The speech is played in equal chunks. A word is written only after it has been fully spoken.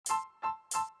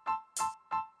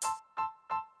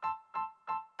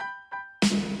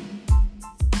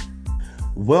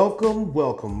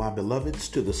Welcome, my beloveds,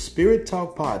 to the Spirit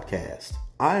Talk Podcast.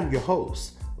 I am your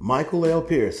host, Michael L.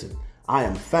 Pearson. I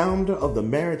am founder of the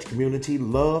marriage community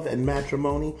Love and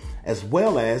Matrimony, as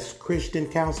well as Christian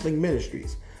Counseling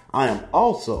Ministries. I am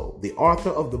also the author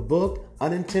of the book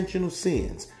Unintentional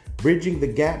Sins, Bridging the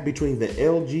Gap Between the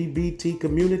LGBT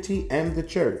Community and the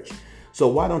Church. So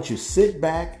why don't you sit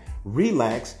back,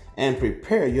 relax, and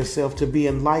prepare yourself to be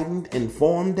enlightened,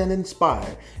 informed, and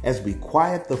inspired as we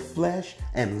quiet the flesh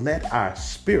and let our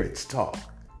spirits talk.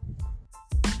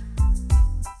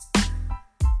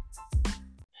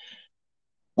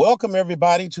 Welcome,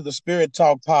 everybody, to the Spirit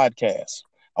Talk Podcast.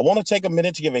 I want to take a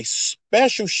minute to give a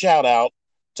special shout out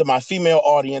to my female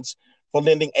audience for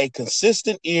lending a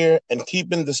consistent ear and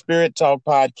keeping the Spirit Talk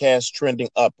Podcast trending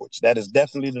upwards. That is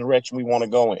definitely the direction we want to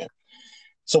go in.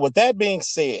 So with that being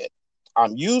said,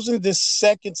 I'm using this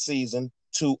second season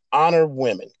to honor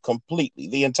women completely.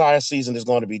 The entire season is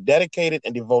going to be dedicated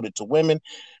and devoted to women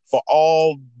for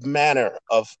all manner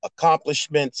of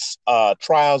accomplishments,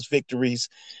 trials, victories,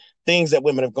 things that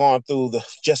women have gone through,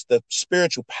 just the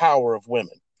spiritual power of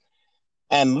women.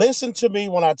 And listen to me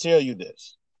when I tell you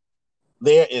this.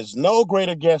 There is no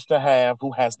greater guest to have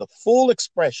who has the full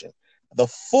expression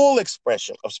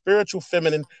of spiritual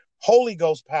feminine Holy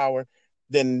Ghost power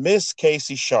than Miss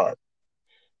Casey Sharp.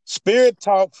 Spirit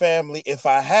Talk family, if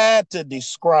I had to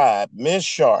describe Miss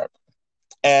Sharp,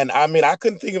 and I mean, I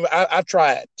couldn't think of, I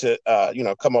tried to,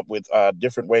 come up with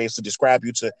different ways to describe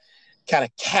you to kind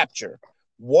of capture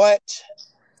what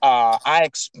I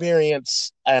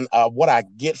experience and what I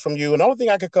get from you. And the only thing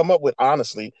I could come up with,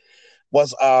 honestly,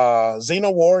 was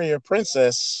Xena Warrior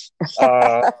Princess.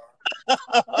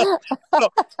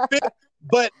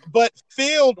 But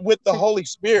filled with the Holy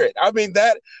Spirit. I mean,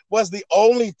 that was the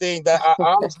only thing that I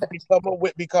honestly come up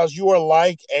with, because you are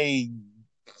like a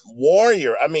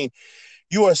warrior. I mean,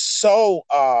 you are so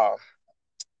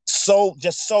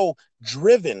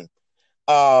driven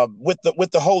with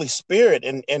the Holy Spirit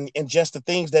and just the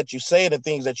things that you say, the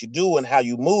things that you do, and how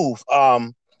you move.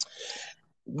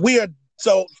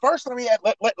 So first,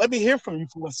 let me hear from you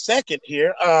for a second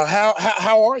here.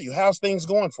 How are you? How's things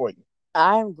going for you?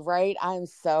 I'm great. I'm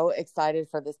so excited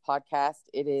for this podcast.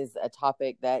 It is a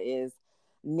topic that is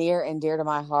near and dear to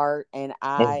my heart. And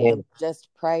I am just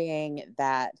praying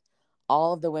that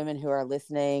all of the women who are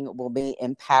listening will be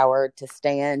empowered to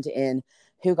stand in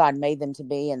who God made them to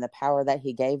be and the power that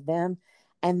He gave them,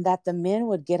 and that the men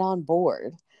would get on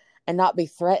board and not be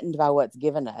threatened by what's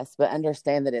given us, but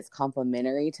understand that it's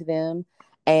complementary to them,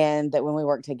 and that when we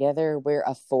work together, we're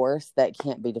a force that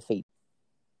can't be defeated.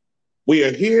 We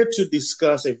are here to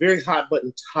discuss a very hot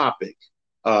button topic,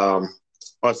 or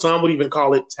some would even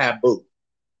call it taboo.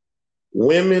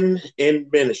 Women in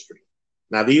ministry.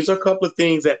 Now, these are a couple of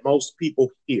things that most people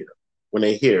hear when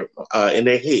they hear in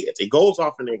their heads. It goes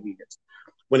off in their heads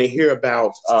when they hear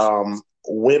about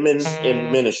women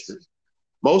in ministry.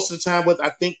 Most of the time, what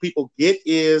I think people get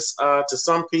is to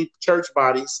some people, church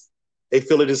bodies, they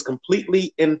feel it is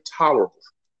completely intolerable.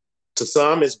 To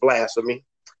some, it's blasphemy.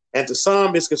 And to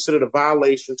some, it's considered a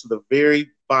violation to the very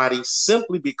body,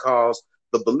 simply because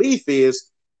the belief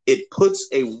is it puts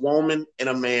a woman in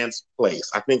a man's place.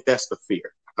 I think that's the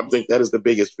fear. I think that is the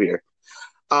biggest fear.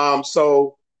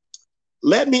 So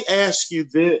let me ask you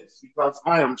this, because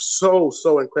I am so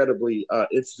incredibly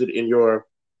interested in your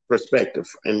perspective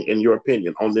and in your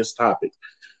opinion on this topic.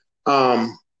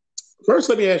 First,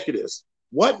 let me ask you this.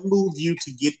 What moved you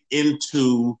to get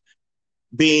into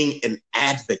being an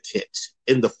advocate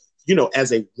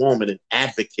as a woman, an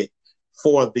advocate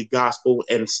for the gospel,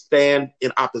 and stand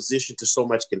in opposition to so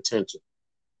much contention?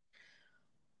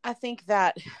 I think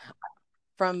that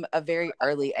from a very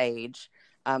early age,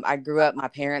 I grew up, my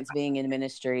parents being in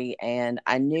ministry, and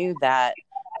I knew that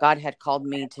God had called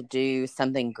me to do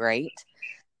something great.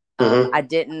 I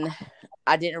didn't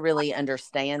really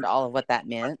understand all of what that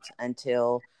meant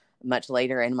until much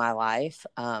later in my life.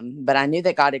 But I knew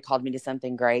that God had called me to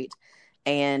something great.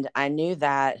 And I knew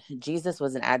that Jesus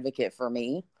was an advocate for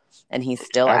me, and He's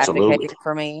still advocating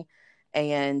for me.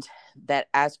 And that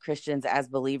as Christians, as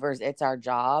believers, it's our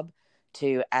job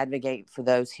to advocate for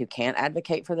those who can't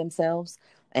advocate for themselves,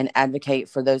 and advocate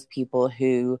for those people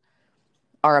who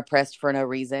are oppressed for no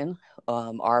reason,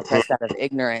 are oppressed out of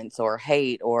ignorance or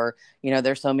hate, or,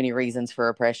 there's so many reasons for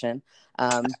oppression.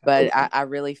 But I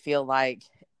really feel like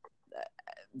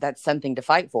that's something to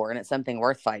fight for, and it's something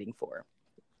worth fighting for.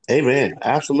 Amen.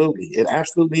 Absolutely. It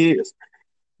absolutely is.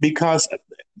 Because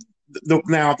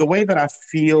the way that I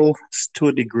feel to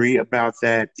a degree about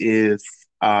that is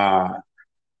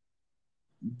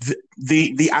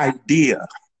the idea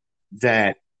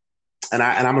that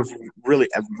I'm a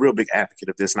real big advocate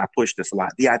of this, and I push this a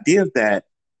lot. The idea that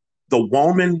the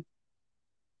woman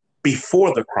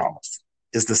before the cross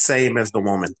is the same as the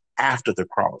woman after the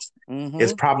cross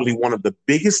is probably one of the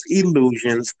biggest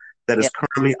illusions that is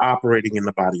currently operating in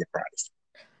the body of Christ.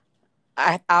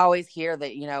 I always hear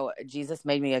that, Jesus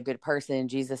made me a good person.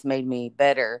 Jesus made me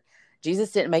better.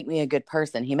 Jesus didn't make me a good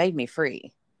person. He made me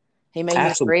free. He made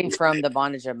me free from the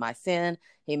bondage of my sin.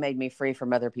 He made me free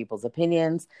from other people's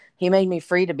opinions. He made me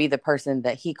free to be the person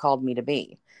that he called me to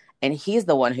be. And he's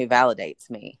the one who validates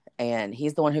me. And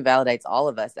he's the one who validates all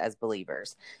of us as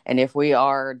believers. And if we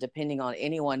are depending on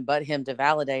anyone but him to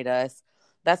validate us,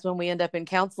 that's when we end up in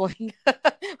counseling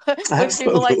with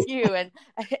people like you.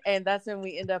 And that's when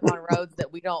we end up on roads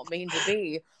that we don't mean to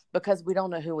be because we don't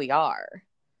know who we are.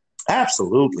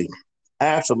 Absolutely.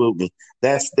 Absolutely.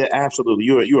 Absolutely.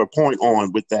 You're a point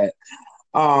on with that.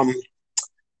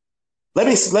 Let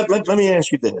me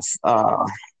ask you this.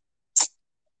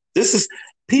 This is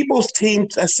people's team.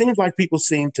 It seems like people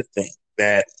seem to think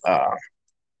that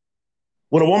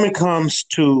when a woman comes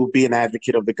to be an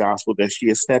advocate of the gospel, that she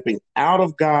is stepping out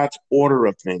of God's order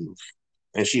of things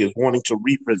and she is wanting to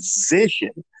reposition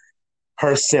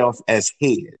herself as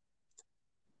head.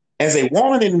 As a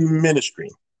woman in ministry,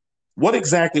 what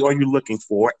exactly are you looking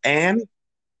for? And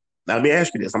now let me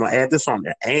ask you this. I'm going to add this on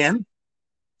there. And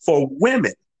for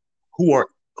women who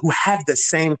have the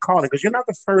same calling, because you're not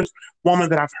the first woman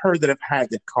that I've heard that have had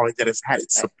that calling, that has had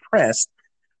it suppressed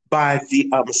by the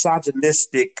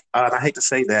misogynistic, and I hate to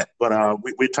say that, but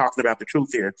we're talking about the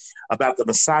truth here, about the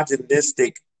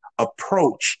misogynistic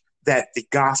approach that the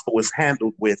gospel is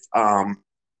handled with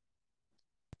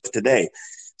today.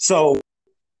 So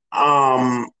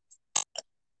the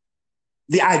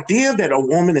idea that a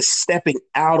woman is stepping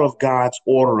out of God's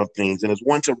order of things and is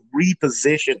wanting to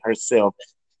reposition herself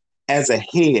as a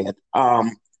head,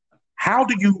 how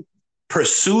do you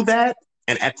pursue that?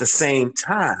 And at the same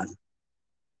time,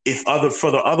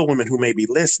 for the other women who may be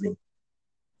listening,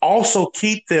 also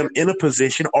keep them in a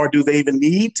position, or do they even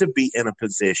need to be in a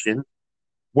position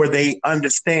where they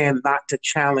understand not to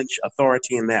challenge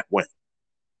authority in that way?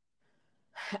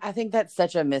 I think that's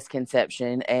such a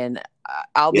misconception. And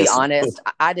I'll be honest,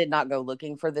 I did not go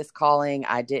looking for this calling.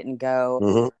 I didn't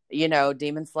go,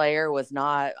 Demon Slayer was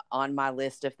not on my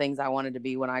list of things I wanted to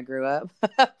be when I grew up.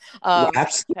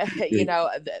 Absolutely.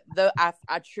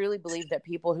 I truly believe that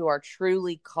people who are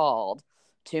truly called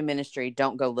to ministry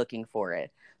don't go looking for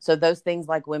it. So those things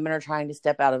like women are trying to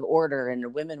step out of order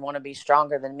and women want to be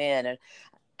stronger than men. And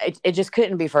it just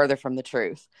couldn't be further from the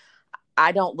truth.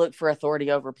 I don't look for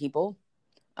authority over people.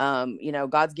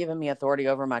 God's given me authority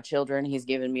over my children. He's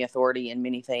given me authority in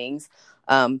many things.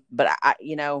 But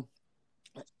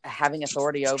having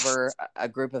authority over a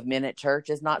group of men at church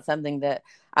is not something that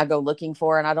I go looking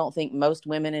for. And I don't think most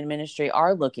women in ministry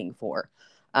are looking for.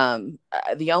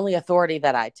 The only authority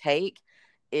that I take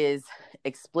is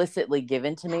explicitly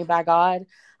given to me by God.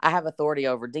 I have authority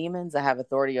over demons. I have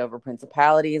authority over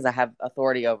principalities. I have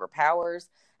authority over powers.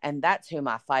 And that's who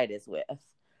my fight is with.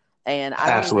 And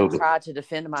I don't even try to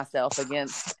defend myself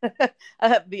against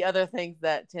the other things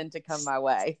that tend to come my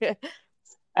way.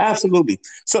 Absolutely.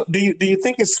 So do you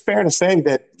think it's fair to say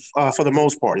that for the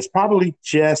most part, it's probably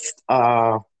just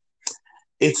a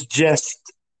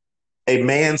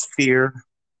man's fear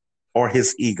or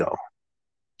his ego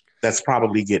that's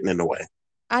probably getting in the way?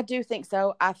 I do think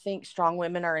so. I think strong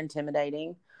women are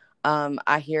intimidating.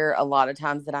 I hear a lot of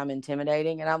times that I'm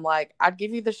intimidating, and I'm like, I'd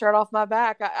give you the shirt off my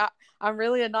back. I'm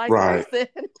really a nice person.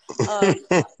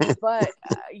 But,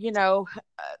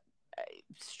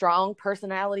 strong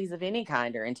personalities of any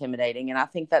kind are intimidating. And I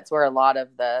think that's where a lot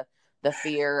of the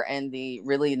fear and the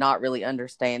really not really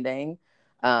understanding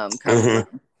comes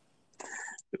from.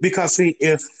 Because see,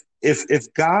 if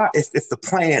the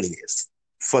plan is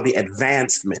for the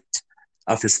advancement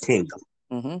of his kingdom,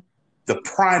 the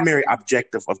primary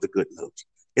objective of the good news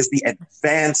is the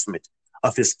advancement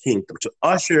of his kingdom, to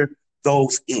usher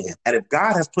those in. And if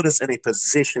God has put us in a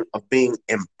position of being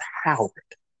empowered,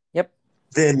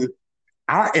 then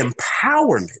our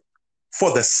empowerment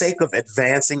for the sake of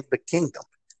advancing the kingdom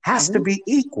has to be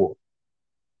equal.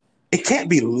 It can't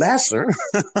be lesser.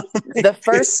 The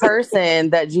first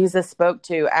person that Jesus spoke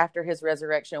to after his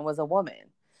resurrection was a woman.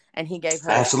 And he gave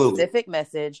her a specific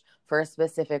message for a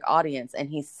specific audience. And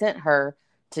he sent her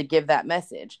to give that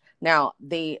message. Now,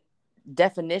 the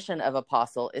definition of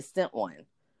apostle is sent one.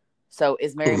 So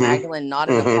is Mary Magdalene not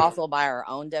an apostle by her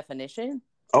own definition?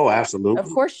 Oh, absolutely. Of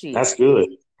course she is. That's good.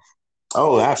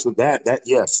 Oh, absolutely. That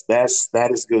is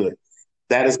good.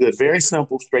 That is good. Very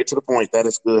simple, straight to the point. That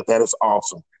is good. That is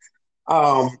awesome.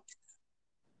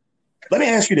 Let me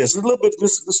ask you this. A little bit.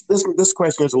 This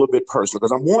question is a little bit personal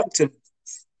because I want to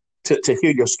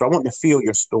hear your story. I want to feel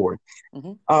your story.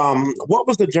 What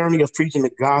was the journey of preaching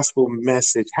the gospel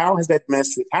message? How has that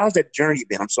message? How has that journey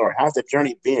been? I'm sorry. How's that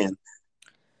journey been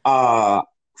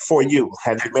for you?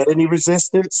 Have you met any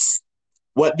resistance?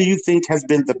 What do you think has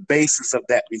been the basis of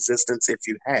that resistance, if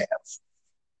you have?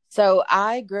 So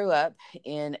I grew up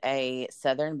in a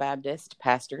Southern Baptist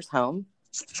pastor's home.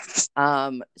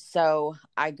 So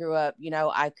I grew up,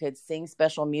 I could sing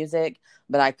special music,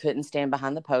 but I couldn't stand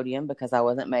behind the podium because I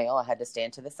wasn't male. I had to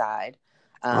stand to the side.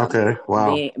 Okay.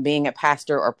 Wow. Being a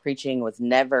pastor or preaching was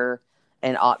never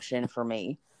an option for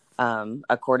me,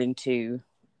 according to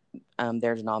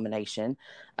their denomination.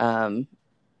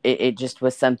 It just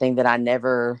was something that I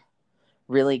never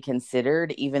really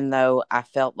considered, even though I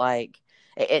felt like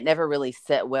it never really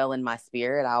set well in my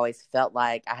spirit. I always felt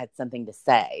like I had something to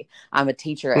say. I'm a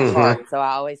teacher at heart, so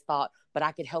I always thought, but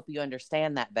I could help you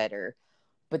understand that better.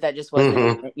 But that just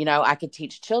wasn't, I could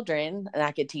teach children and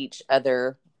I could teach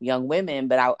other young women,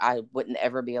 but I wouldn't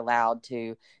ever be allowed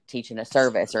to teach in a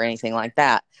service or anything like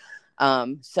that.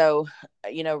 So,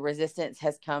 resistance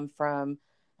has come from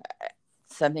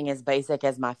something as basic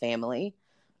as my family.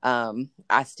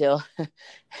 I still,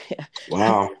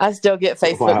 wow, I still get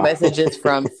Facebook messages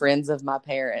from friends of my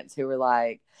parents who were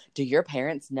like, do your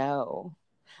parents know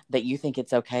that you think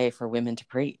it's okay for women to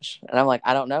preach? And I'm like,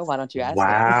 I don't know. Why don't you ask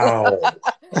them?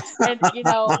 And,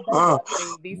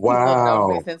 these people have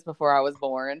known me since before I was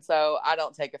born, so I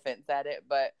don't take offense at it.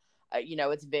 But,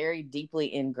 it's very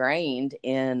deeply ingrained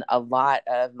in a lot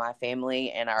of my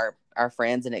family and our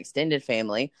friends and extended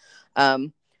family.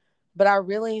 But I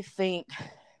really think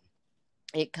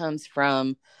it comes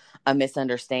from a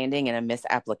misunderstanding and a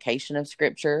misapplication of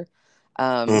scripture.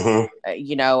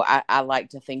 I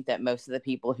like to think that most of the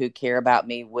people who care about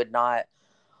me would not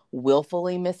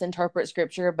willfully misinterpret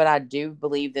scripture, but I do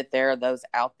believe that there are those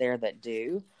out there that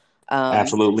do.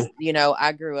 Absolutely.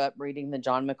 I grew up reading the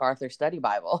John MacArthur Study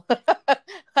Bible.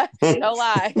 No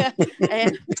lie.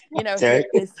 And,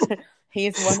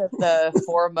 he's one of the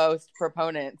foremost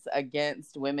proponents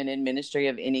against women in ministry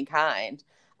of any kind.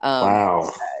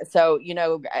 Wow. So,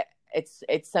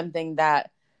 it's something that,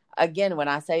 again, when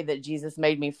I say that Jesus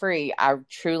made me free, I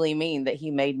truly mean that he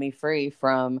made me free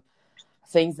from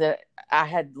things that I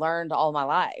had learned all my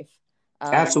life.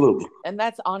 Absolutely. And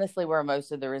that's honestly where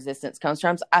most of the resistance comes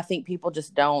from. I think people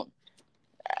just don't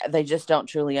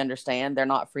truly understand. They're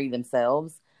not free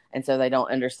themselves. And so they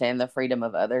don't understand the freedom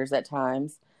of others at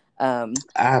times.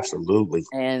 Absolutely.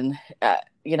 And,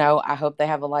 I hope they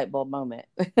have a light bulb moment.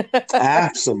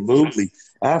 Absolutely.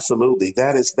 Absolutely.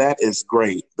 That is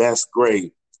great. That's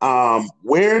great.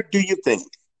 Where do you think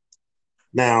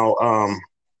now,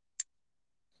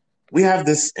 we have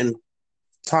this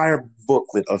entire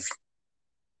booklet of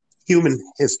human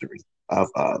history of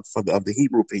the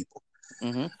Hebrew people,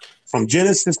 from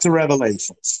Genesis to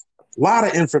Revelations. A lot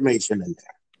of information in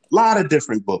there, a lot of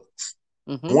different books.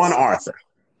 One author,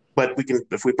 but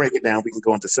if we break it down, we can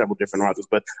go into several different authors.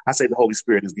 But I say the Holy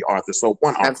Spirit is the author, so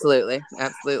one author.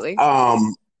 Absolutely.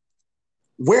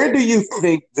 Where do you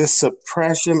think this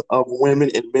suppression of women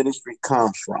in ministry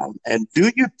comes from? And do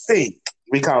you think,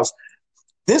 because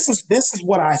this is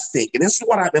what I think, and this is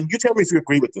what and you tell me if you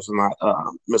agree with this or not,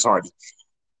 Miss Hardy.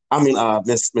 I mean,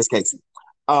 Miss Casey.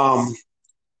 I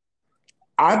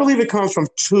believe it comes from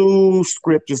two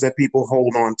scriptures that people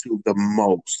hold on to the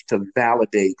most to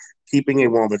validate keeping a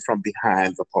woman from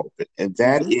behind the pulpit, and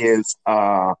that is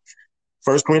 1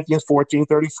 Corinthians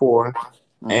 14:34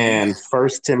 and 1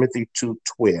 Timothy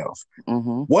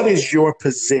 2:12. What is your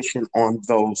position on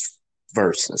those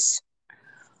verses?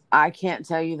 I can't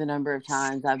tell you the number of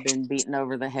times I've been beaten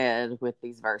over the head with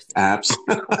these verses.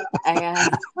 Absolutely.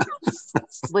 And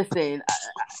listen,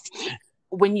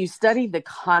 when you study the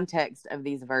context of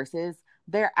these verses,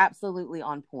 they're absolutely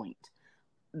on point.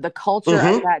 The culture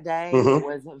of that day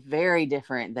was very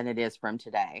different than it is from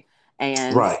today.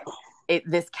 And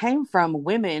this came from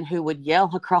women who would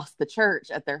yell across the church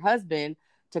at their husband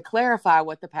to clarify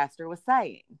what the pastor was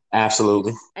saying.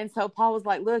 Absolutely. And so Paul was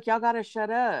like, look, y'all got to shut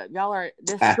up. Y'all are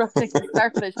disrupting the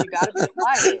service. You got to be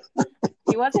quiet.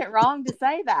 He wasn't wrong to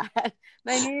say that.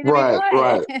 They needed to be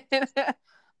quiet.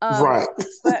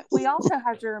 But we also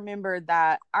have to remember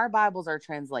that our Bibles are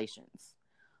translations.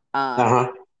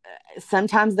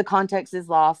 Sometimes the context is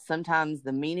lost. Sometimes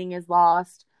the meaning is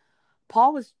lost.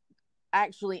 Paul was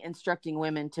actually instructing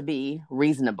women to be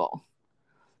reasonable,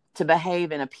 to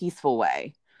behave in a peaceful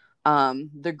way.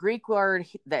 The Greek word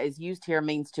that is used here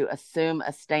means to assume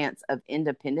a stance of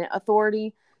independent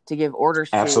authority, to give orders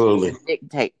to, to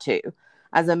dictate to.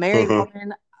 As a married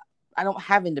woman, I don't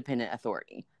have independent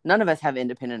authority. None of us have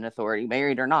independent authority,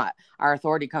 married or not. Our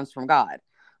authority comes from God.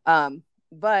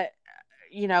 But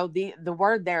the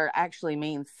word there actually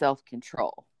means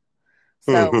self-control.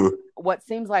 So Mm-hmm. what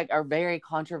seems like a very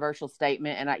controversial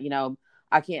statement, and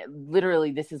I can't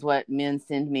literally. This is what men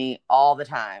send me all the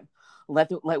time.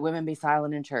 Let women be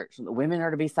silent in church. Women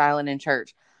are to be silent in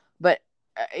church, but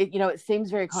it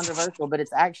seems very controversial, but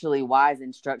it's actually wise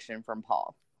instruction from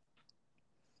Paul.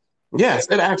 Yes,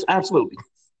 absolutely,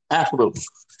 absolutely,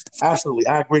 absolutely.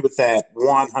 I agree with that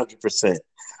 100%.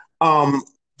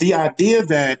 The idea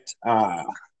that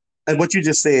and what you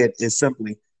just said is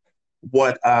simply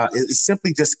is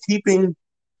simply just keeping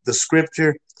the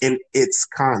scripture in its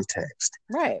context,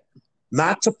 Right.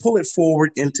 not to pull it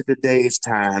forward into today's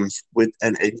times with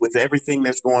everything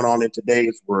that's going on in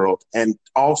today's world, and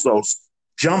also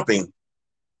jumping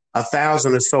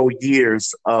 1,000 or so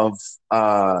years of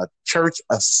church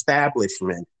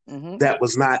establishment Mm-hmm. that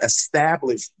was not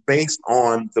established based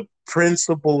on the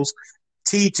principles,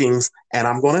 teachings, and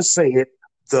I'm going to say it,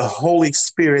 the Holy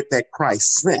Spirit that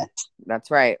Christ sent.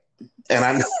 That's right. And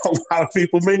I know a lot of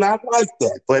people may not like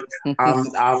that, but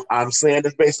I'm saying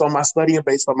this based on my study and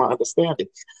based on my understanding.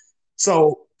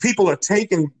 So people are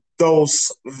taking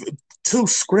those two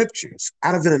scriptures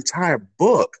out of an entire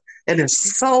book, and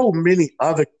there's so many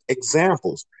other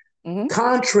examples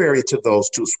contrary to those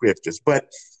two scriptures. But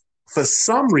for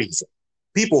some reason,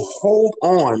 people hold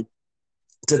on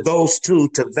to those two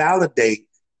to validate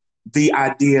the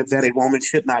idea that a woman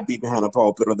should not be behind a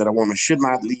pulpit, or that a woman should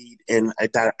not lead in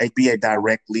be a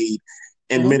direct lead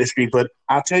in ministry. But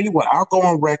I'll tell you what, I'll go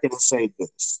on record and say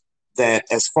this, that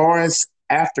as far as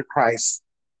after Christ's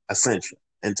ascension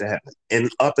into heaven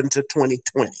and up into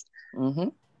 2020,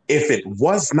 if it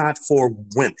was not for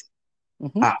women,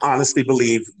 I honestly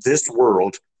believe this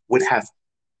world would have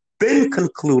been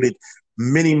concluded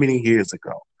many, many years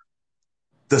ago.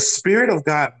 The Spirit of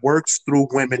God works through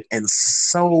women in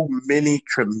so many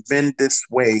tremendous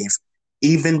ways,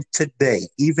 even today,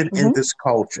 even in this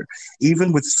culture,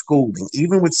 even with schooling,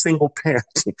 even with single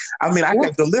parenting. I mean,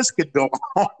 the list could go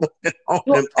on and on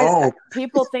and on.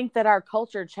 People think that our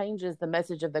culture changes the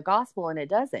message of the gospel, and it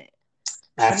doesn't.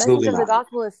 Absolutely the message not. of the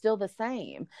gospel is still the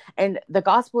same. And the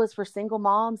gospel is for single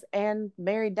moms and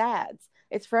married dads.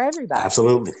 It's for everybody.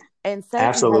 Absolutely. And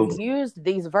Satan has used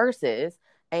these verses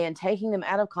and taking them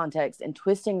out of context and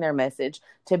twisting their message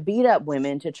to beat up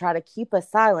women, to try to keep us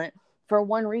silent for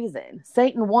one reason.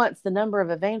 Satan wants the number of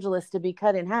evangelists to be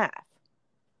cut in half.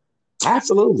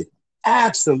 Absolutely.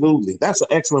 Absolutely. That's an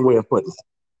excellent way of putting it.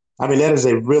 I mean, that is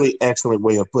a really excellent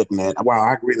way of putting that. Wow,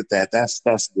 I agree with that. That's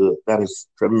good. That is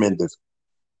tremendous.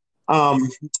 Now,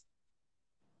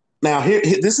 here,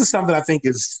 this is something I think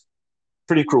is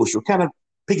pretty crucial. Kind of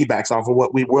piggybacks off of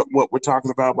what we're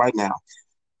talking about right now.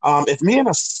 If men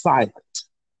are silent,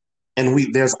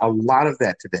 and there's a lot of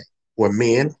that today, where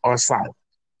men are silent.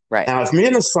 Right. Now, if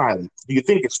men are silent, do you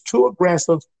think it's too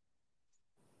aggressive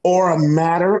or a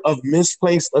matter of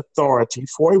misplaced authority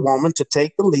for a woman to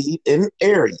take the lead in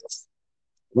areas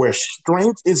where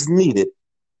strength is needed,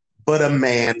 but a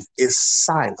man is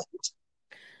silent?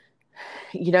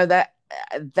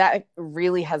 That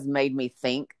really has made me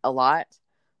think a lot.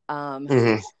 And,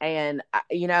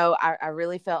 I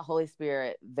really felt Holy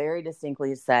Spirit very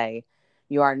distinctly say,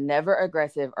 you are never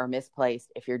aggressive or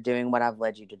misplaced if you're doing what I've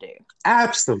led you to do.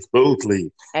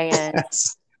 Absolutely. And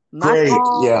that's great.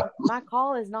 My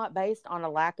call is not based on a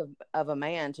lack of a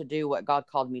man to do what God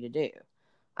called me to do.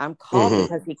 I'm called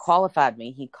because he qualified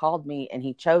me. He called me and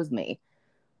he chose me.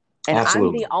 And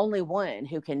Absolutely. I'm the only one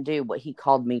who can do what he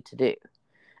called me to do.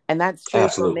 And that's true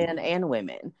for men and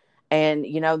women. And,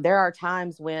 there are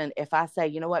times when if I say,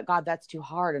 you know what, God, that's too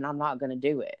hard and I'm not going to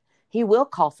do it, he will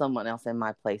call someone else in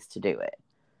my place to do it.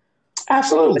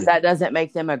 Absolutely. But that doesn't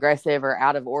make them aggressive or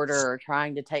out of order or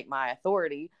trying to take my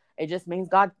authority. It just means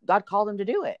God called them to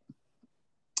do it.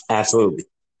 Absolutely.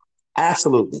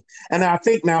 Absolutely. And I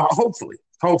think now, hopefully,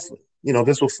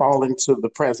 this will fall into the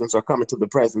presence or come into the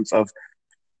presence of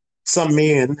some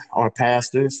men or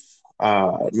pastors,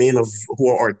 men who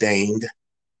are ordained,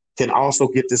 can also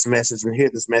get this message and hear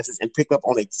this message and pick up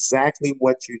on exactly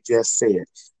what you just said.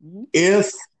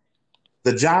 If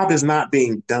the job is not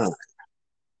being done,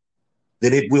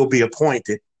 then it will be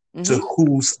appointed to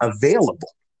who's available.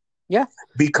 Yeah.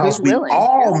 Because we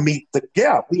all meet the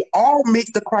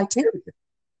criteria.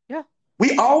 Yeah.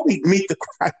 We all meet the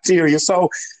criteria. So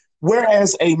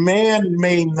whereas a man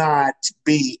may not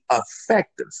be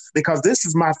effective, because this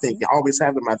is my thinking, always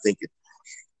having my thinking.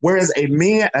 Whereas a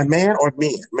man or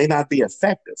men may not be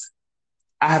effective,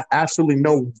 I have absolutely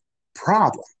no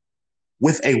problem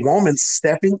with a woman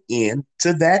stepping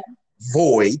into that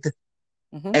void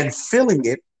Mm-hmm. and filling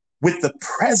it with the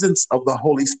presence of the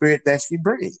Holy Spirit that she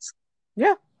brings.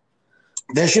 Yeah.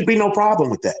 There should be no problem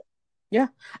with that. Yeah.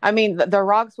 I mean, the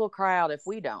rocks will cry out if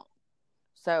we don't.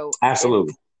 So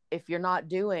Absolutely. if you're not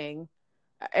doing,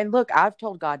 and look, I've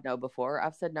told God no before.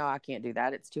 I've said, no, I can't do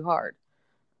that. It's too hard.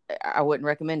 I wouldn't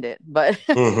recommend it, but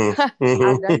I've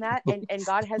done that. And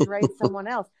God has raised someone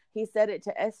else. He said it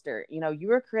to Esther, you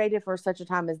were created for such a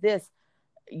time as this.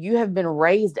 You have been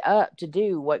raised up to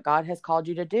do what God has called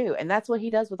you to do. And that's what he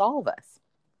does with all of us.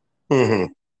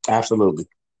 Absolutely.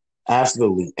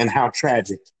 Absolutely. And how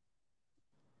tragic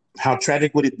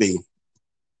would it be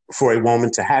for a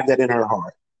woman to have that in her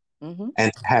heart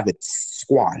and have it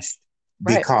squashed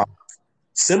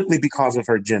simply because of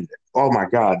her gender? Oh my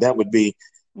God, that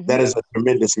is a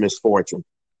tremendous misfortune.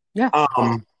 Yeah.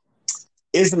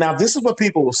 Now this is what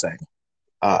people will say.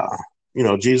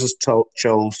 Jesus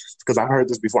chose, because I've heard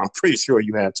this before. I'm pretty sure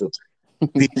you have too.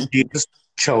 Jesus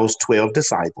chose 12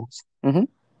 disciples. Mm-hmm.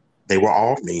 They were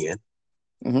all men.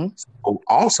 Mm-hmm. So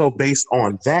also based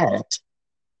on that,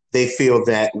 they feel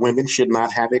that women should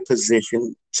not have a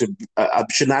position should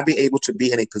not be able to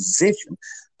be in a position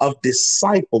of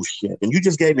discipleship. And you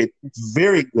just gave a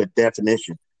very good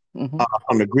definition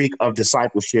from the Greek of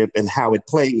discipleship and how it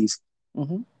plays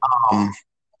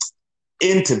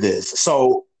into this.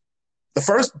 So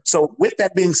with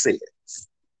that being said,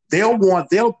 they won't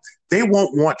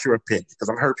want your opinion, because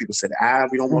I've heard people say,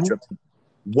 we don't want your opinion.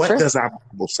 What does our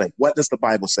Bible say? What does the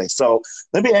Bible say? So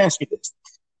let me ask you this.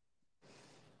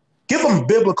 Give them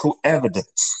biblical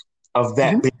evidence of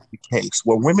that being the case,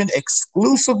 where women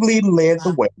exclusively led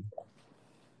the way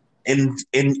in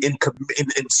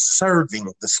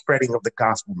serving the spreading of the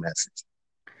gospel message.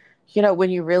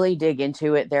 When you really dig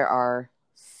into it, there are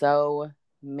so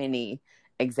many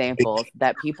examples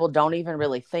that people don't even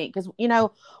really think. Because,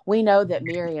 we know that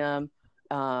Miriam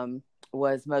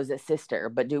was Moses' sister,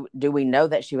 but do we know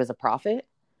that she was a prophet?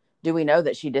 Do we know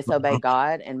that she disobeyed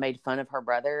God and made fun of her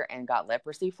brother and got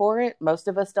leprosy for it? Most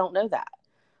of us don't know that.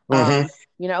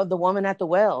 The woman at the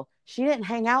well, she didn't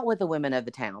hang out with the women of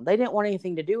the town. They didn't want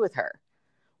anything to do with her.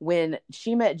 When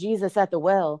she met Jesus at the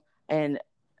well and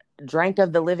drank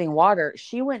of the living water,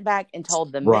 she went back and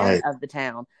told the men of the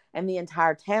town, and the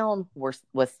entire town was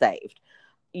saved.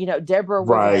 Deborah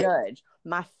was a judge.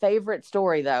 My favorite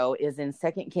story, though, is in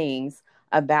 2 Kings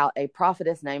about a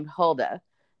prophetess named Huldah.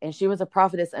 And she was a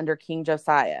prophetess under King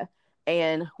Josiah.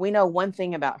 And we know one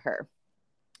thing about her.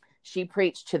 She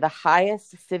preached to the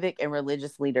highest civic and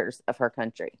religious leaders of her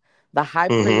country. The high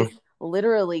priest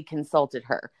literally consulted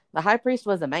her. The high priest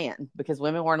was a man, because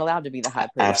women weren't allowed to be the high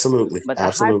priest. Absolutely. But the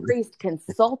high priest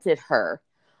consulted her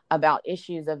about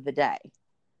issues of the day.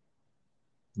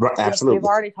 Right, absolutely. We've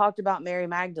already talked about Mary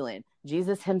Magdalene.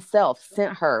 Jesus himself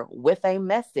sent her with a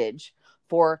message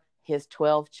for his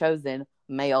 12 chosen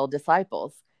male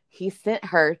disciples. He sent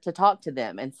her to talk to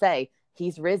them and say,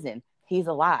 he's risen, he's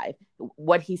alive.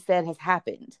 What he said has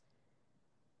happened.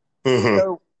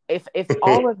 So if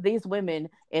all of these women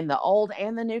in the Old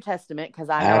and the New Testament, because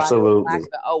I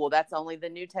know that's only the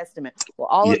New Testament.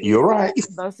 Well, you're right.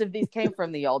 Most of these came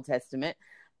from the Old Testament.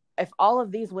 If all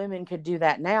of these women could do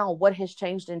that now, what has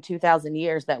changed in 2,000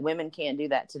 years that women can't do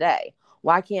that today?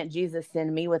 Why can't Jesus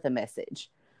send me with a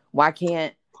message? Why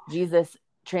can't Jesus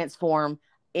transform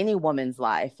any woman's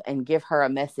life and give her a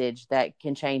message that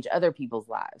can change other people's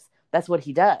lives? That's what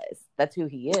he does. That's who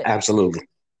he is. Absolutely.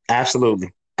 I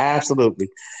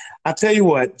tell you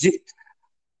what,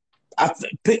 I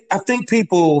think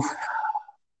people,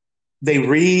 they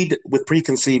read with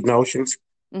preconceived notions.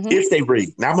 If they read.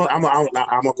 Now, I'm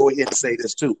gonna go ahead and say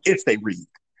this too. If they read,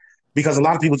 because a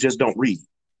lot of people just don't read.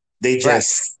 They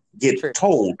just get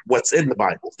told what's in the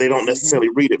Bible. They don't necessarily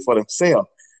read it for themselves.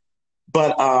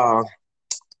 But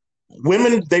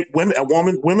women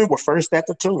were first at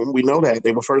the tomb. We know that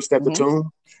they were first at the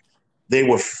tomb. They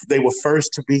were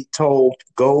first to be told,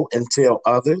 go and tell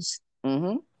others.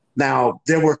 Now,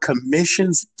 there were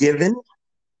commissions given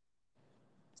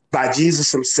by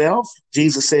Jesus himself.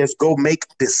 Jesus says, go make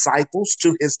disciples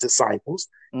to his disciples.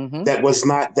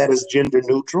 That is gender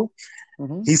neutral.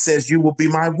 He says, you will be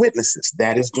my witnesses.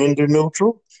 That is gender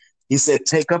neutral. He said,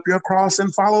 take up your cross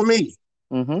and follow me.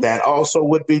 That also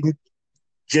would be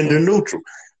gender neutral.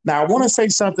 Now, I want to say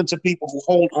something to people who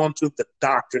hold on to the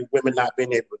doctrine, women not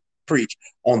being able to preach,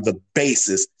 on the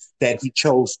basis that he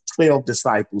chose 12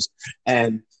 disciples.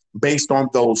 And based on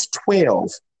those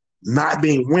 12 not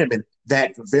being women,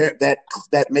 that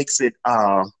makes it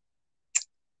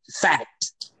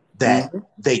fact that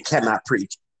they cannot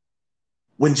preach.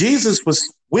 When Jesus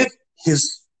was with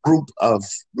his group of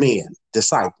men,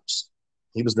 disciples,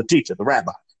 he was the teacher, the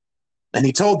rabbi. And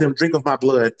he told them, drink of my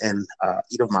blood and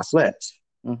eat of my flesh.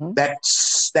 Mm-hmm. That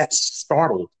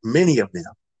startled many of them.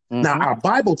 Now, Mm-hmm. our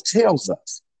Bible tells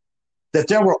us that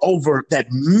that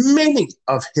many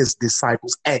of his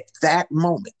disciples at that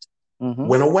moment Mm-hmm.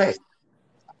 went away.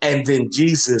 And then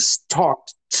Jesus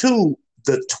talked to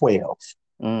the 12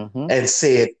 Mm-hmm. and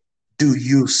said, do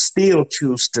you still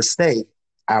choose to stay?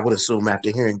 I would assume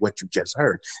after hearing what you just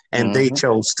heard. And they Mm-hmm.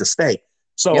 chose to stay.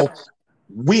 So Yep.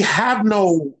 we have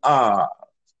no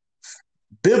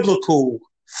biblical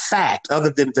fact other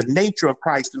than the nature of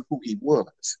Christ and who he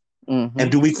was. Mm-hmm.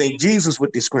 And do we think Jesus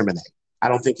would discriminate? I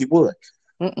don't think he would.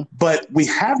 Mm-mm. But we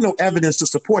have no evidence to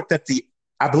support that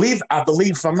I believe,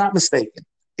 if I'm not mistaken,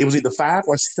 it was either 5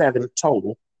 or 7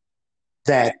 total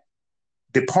that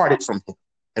departed from him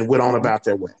and went on about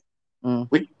their way.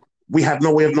 Mm-hmm. We have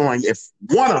no way of knowing if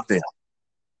one of them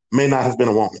may not have been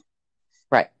a woman.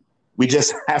 Right. We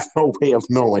just have no way of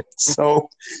knowing. So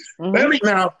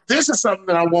now, this is something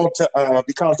that I want to,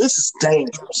 because this is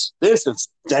dangerous. This is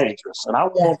dangerous. And I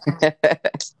want,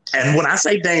 and when I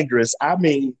say dangerous, I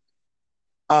mean,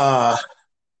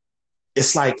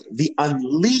 it's like the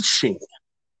unleashing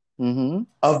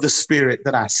of the spirit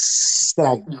that I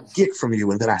get from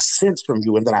you and that I sense from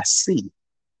you and that I see.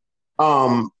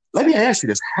 Let me ask you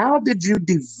this. How did you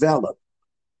develop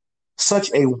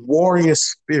such a warrior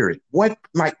spirit? What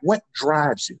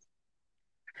drives you?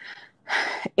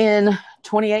 In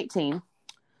 2018,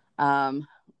 I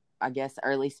guess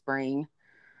early spring,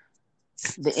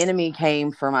 the enemy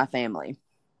came for my family,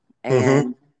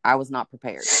 and I was not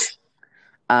prepared.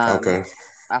 Okay.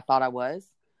 I thought I was.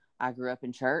 I grew up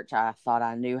in church. I thought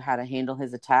I knew how to handle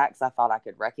his attacks. I thought I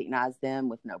could recognize them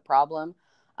with no problem.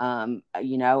 I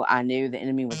knew the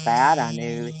enemy was bad. I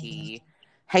knew he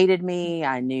hated me.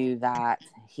 I knew that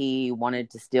he wanted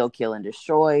to steal, kill, and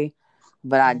destroy,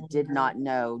 but I did not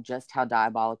know just how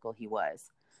diabolical he was.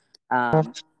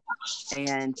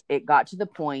 And it got to the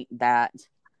point that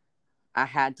I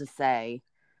had to say,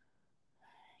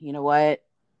 you know what?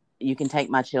 You can take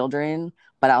my children,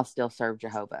 but I'll still serve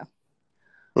Jehovah.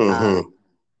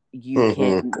 You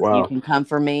can come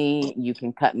for me. You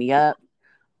can cut me up,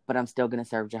 but I'm still going to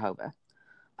serve Jehovah.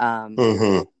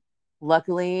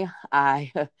 Luckily,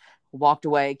 I walked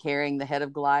away carrying the head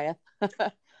of Goliath.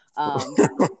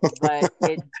 But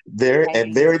there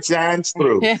it shines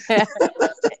through.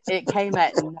 It came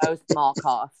at no small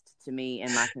cost to me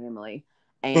and my family.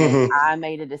 And I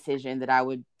made a decision that I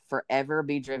would forever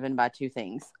be driven by 2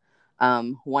 things.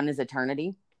 One is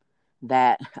eternity,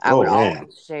 that I would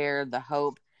always share the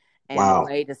hope and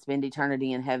way to spend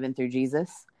eternity in heaven through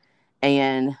Jesus,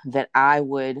 and that I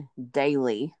would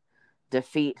daily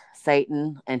defeat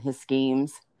Satan and his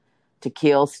schemes to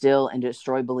kill, steal, and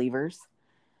destroy believers,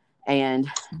 and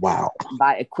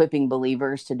by equipping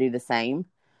believers to do the same,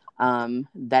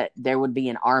 that there would be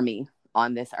an army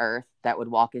on this earth that would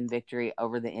walk in victory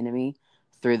over the enemy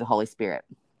through the Holy Spirit.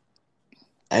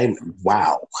 And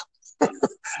wow.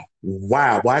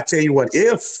 Well, I tell you what,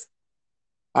 if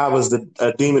I was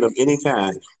a demon of any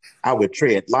kind, I would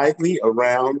tread lightly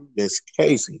around Miss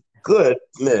Casey.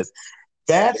 Goodness.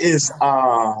 That is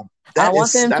I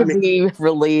want them to be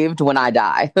relieved when I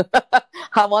die.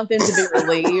 I want them to be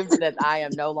relieved that I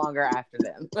am no longer after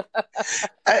them.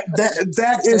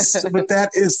 that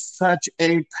is such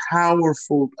a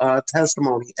powerful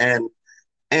testimony and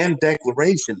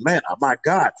declaration. Man, oh my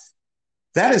God.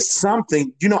 That is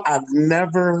something, I've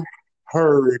never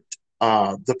heard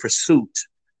the pursuit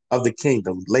of the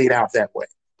kingdom laid out that way.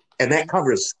 And that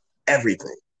covers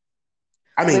everything.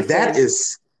 I mean, that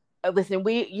is... Listen,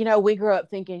 we grew up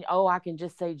thinking, I can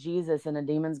just say Jesus and a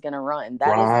demon's going to run.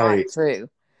 That is not true.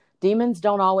 Demons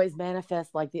don't always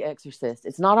manifest like The Exorcist.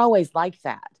 It's not always like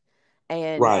that.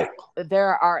 And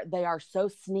they are so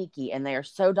sneaky and they are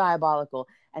so diabolical,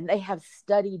 and they have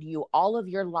studied you all of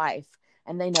your life,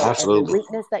 and they know every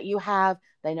weakness that you have.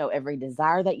 They know every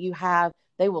desire that you have.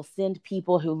 They will send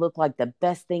people who look like the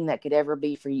best thing that could ever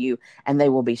be for you, and they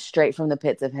will be straight from the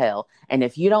pits of hell. And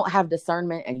if you don't have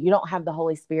discernment and you don't have the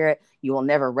Holy Spirit, you will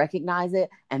never recognize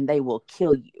it, and they will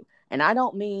kill you. And I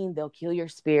don't mean they'll kill your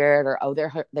spirit or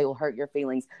they will hurt your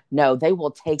feelings. No, they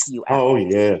will take you out. Oh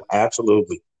yeah,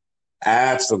 absolutely.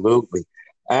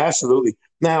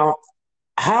 Now,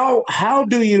 how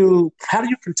do you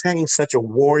contain such a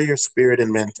warrior spirit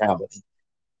and mentality?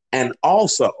 And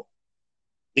also,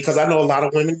 because I know a lot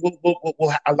of women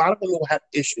will have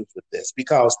issues with this,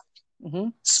 because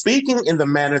speaking in the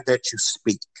manner that you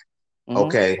speak,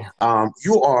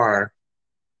 you are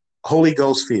Holy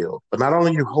Ghost filled, but not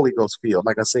only you Holy Ghost filled,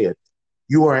 like I said,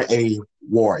 you are a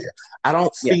warrior. I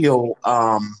don't feel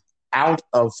out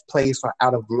of place or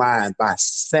out of line by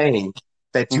saying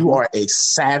that you are a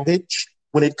savage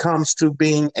when it comes to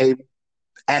being a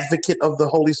advocate of the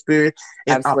Holy Spirit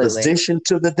in Absolutely. opposition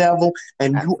to the devil,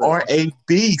 and Absolutely. you are a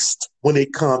beast when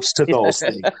it comes to those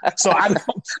things. So I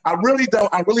really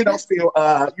don't feel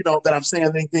that I'm saying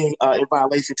anything in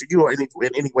violation to you or in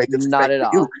any way Not disrespect at to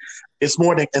all. you. It's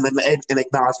more than an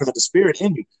acknowledgement of the Spirit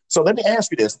in you. So let me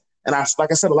ask you this, and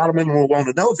like I said, a lot of men will want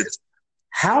to know this.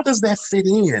 How does that fit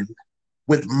in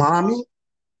with mommy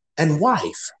and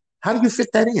wife? How do you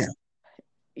fit that in?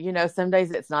 Some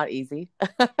days it's not easy.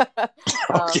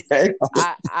 Okay.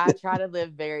 I try to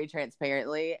live very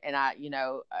transparently, and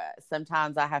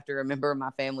sometimes I have to remember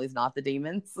my family's not the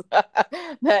demons. I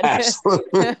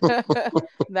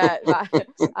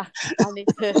need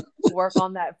to work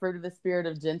on that fruit of the spirit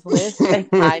of gentleness and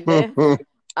kindness.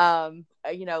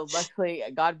 Luckily,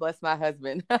 God bless my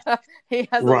husband. He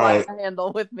has a lot to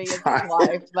handle with me as his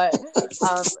wife, but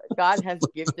God has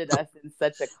gifted us in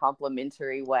such a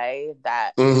complimentary way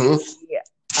that he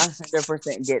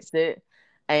 100% gets it.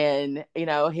 And,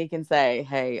 he can say,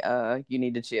 hey, you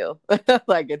need to chill.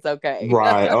 Like, it's okay.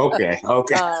 Right. Okay. But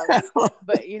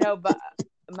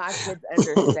my kids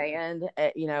understand,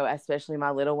 especially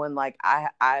my little one, like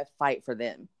I fight for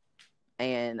them.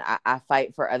 And I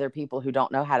fight for other people who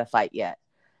don't know how to fight yet.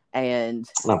 And,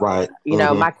 my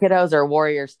kiddos are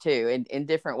warriors too, in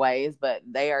different ways, but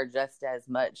they are just as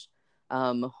much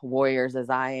warriors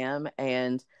as I am.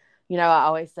 And, I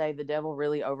always say the devil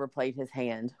really overplayed his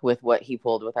hand with what he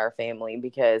pulled with our family,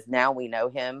 because now we know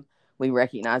him, we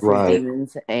recognize his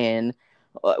demons, and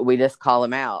we just call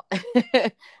him out.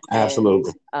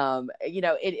 Absolutely.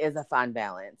 It is a fine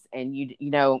balance, and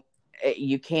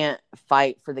you can't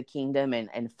fight for the kingdom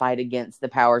and fight against the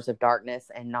powers of darkness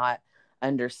and not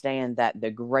understand that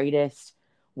the greatest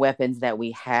weapons that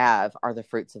we have are the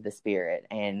fruits of the Spirit,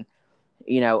 and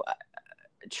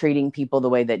treating people the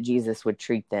way that Jesus would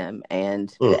treat them.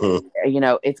 And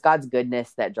it's God's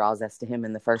goodness that draws us to him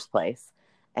in the first place,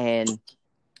 and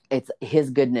it's his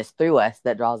goodness through us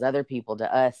that draws other people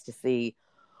to us to see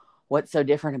what's so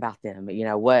different about them.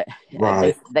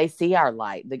 They see our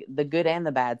light, the good and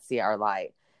the bad see our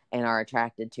light and are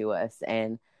attracted to us.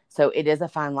 And so it is a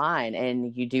fine line,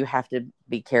 and you do have to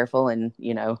be careful. And,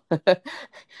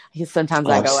 sometimes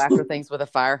I go after things with a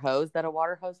fire hose that a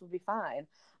water hose would be fine.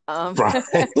 So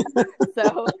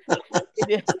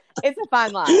it's a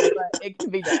fine line, but it can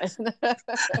be done.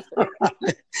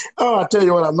 Oh, I tell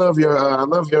you what, I love your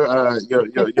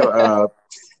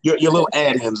little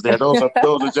add-ins there. Those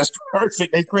are just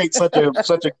perfect. They create such a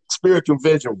spiritual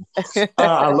visual.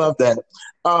 I love that.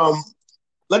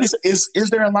 Let me say, is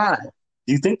there a line?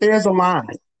 Do you think there's a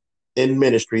line in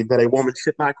ministry that a woman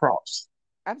should not cross?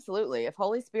 Absolutely. If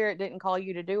Holy Spirit didn't call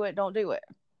you to do it, don't do it.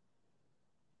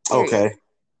 Period.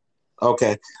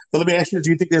 Okay. So let me ask you, do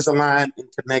you think there's a line in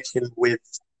connection with,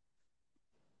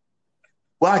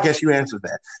 well, I guess you answered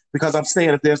that, because I'm saying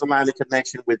if there's a line in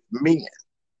connection with men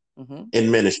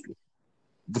in ministry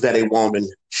that a woman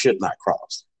should not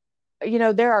cross.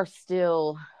 There is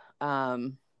still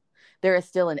an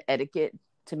etiquette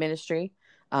to ministry.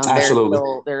 Absolutely.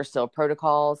 There are still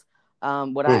protocols.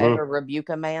 Would I ever rebuke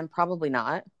a man? Probably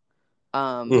not.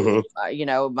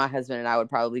 My husband and I would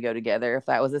probably go together if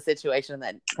that was a situation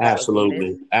that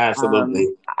absolutely.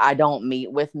 I don't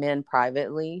meet with men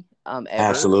privately, ever.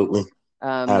 Absolutely.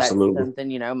 That's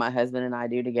something, my husband and I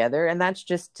do together, and that's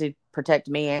just to protect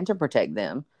me and to protect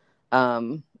them.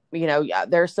 There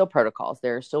are still protocols,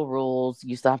 there are still rules,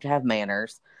 you still have to have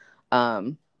manners.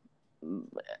 And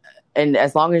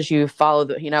as long as you follow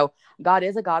God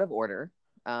is a God of order.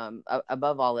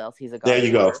 Above all else, he's a God. There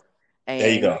you go. And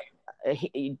there you go.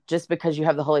 Just because you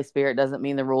have the Holy Spirit doesn't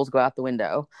mean the rules go out the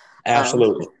window.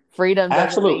 Absolutely. Freedom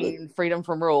doesn't mean freedom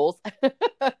from rules.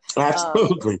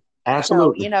 Absolutely.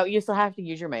 So, you still have to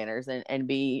use your manners and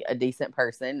be a decent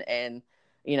person. And,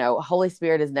 Holy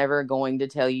Spirit is never going to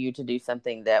tell you to do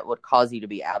something that would cause you to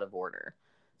be out of order.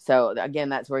 So again,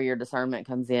 that's where your discernment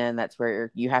comes in. That's where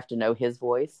you have to know his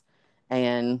voice,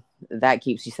 and that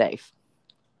keeps you safe.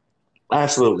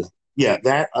 Absolutely. Yeah,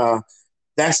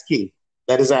 that's key.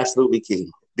 That is absolutely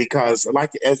key, because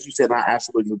as you said, I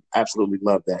absolutely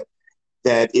love that.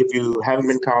 That if you haven't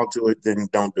been called to it, then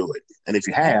don't do it. And if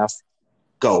you have,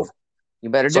 go. You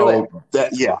better do it.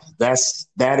 That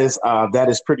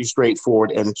is pretty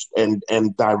straightforward and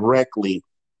directly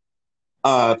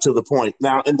to the point.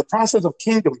 Now, in the process of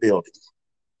kingdom building,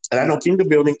 and I know kingdom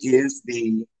building is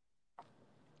the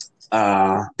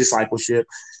discipleship.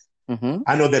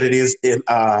 I know that it is in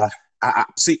I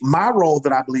see my role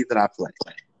that I believe that I play,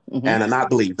 and I not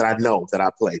believe that I know that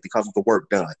I play because of the work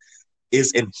done,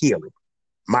 is in healing.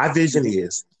 My vision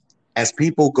is, as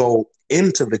people go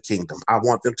into the kingdom, I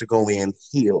want them to go in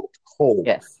healed, whole,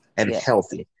 Yes. and Yes.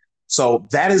 healthy. So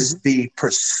that is the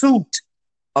pursuit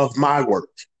of my work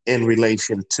in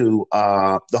relation to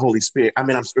the Holy Spirit. I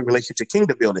mean, I'm in relation to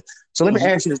kingdom building. So let me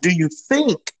ask you this. Do you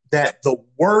think that the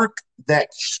work that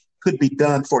could be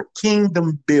done for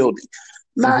kingdom building,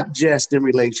 not just in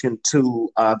relation to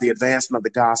the advancement of the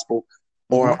gospel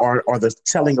or the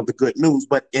telling of the good news,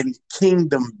 but in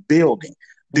kingdom building,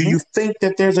 do you think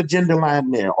that there's a gender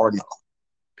line there or no?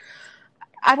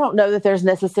 I don't know that there's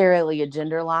necessarily a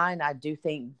gender line. I do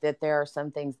think that there are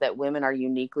some things that women are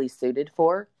uniquely suited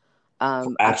for.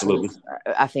 Absolutely.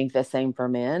 I think the same for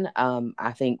men.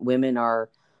 I think women are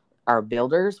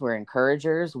builders. We're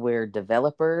encouragers. We're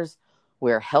developers.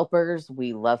 We're helpers.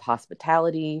 We love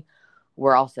hospitality.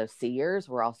 We're also seers.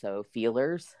 We're also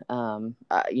feelers.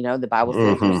 The Bible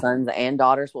says your sons and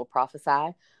daughters will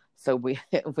prophesy. So we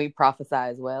prophesy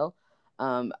as well.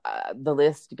 The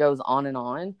list goes on and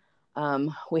on.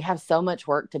 We have so much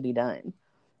work to be done,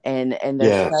 and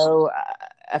there's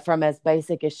from as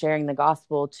basic as sharing the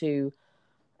gospel to,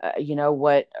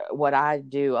 what I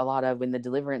do a lot of in the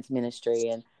deliverance ministry.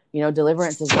 And,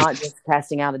 deliverance is not just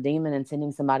casting out a demon and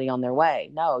sending somebody on their way.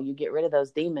 No, you get rid of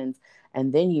those demons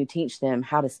and then you teach them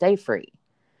how to stay free.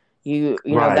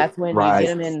 That's when you get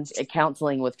them in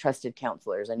counseling with trusted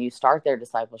counselors and you start their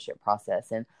discipleship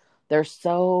process. And there's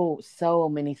so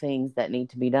many things that need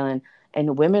to be done.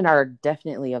 And women are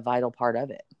definitely a vital part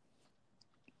of it.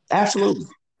 Absolutely.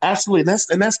 Absolutely.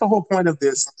 That's the whole point of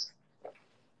this.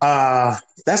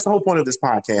 That's the whole point of this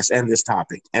podcast and this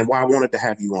topic, and why I wanted to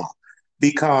have you on.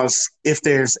 Because if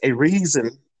there's a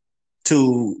reason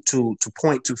to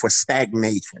point to for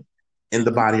stagnation in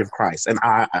the body of Christ, and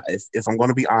if I'm going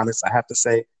to be honest, I have to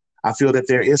say I feel that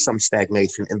there is some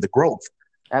stagnation in the growth,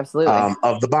 absolutely,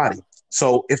 of the body.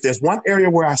 So if there's one area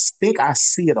where I think I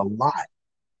see it a lot,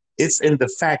 it's in the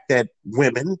fact that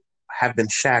women have been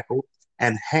shackled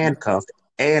and handcuffed,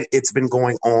 and it's been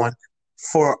going on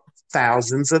for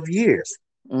thousands of years.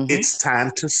 It's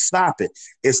time to stop it.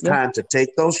 It's time to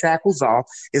take those shackles off.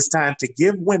 It's time to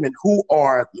give women who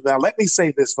are, now let me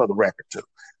say this for the record too.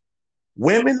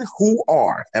 Women who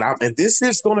are, and this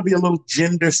is going to be a little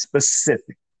gender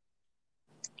specific,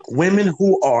 women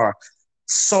who are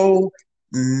so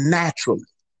naturally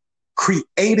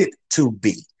created to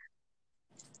be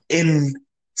in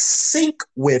sync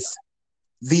with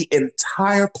the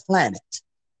entire planet.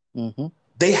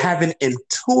 They have an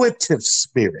intuitive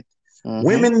spirit.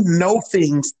 Women know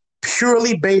things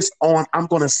purely based on, I'm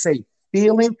going to say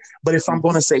feeling, but if I'm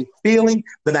going to say feeling,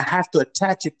 then I have to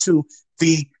attach it to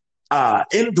the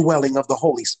indwelling of the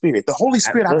Holy Spirit. The Holy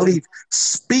Spirit, I believe,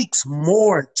 speaks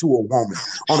more to a woman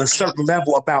on a certain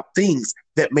level about things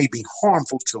that may be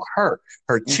harmful to her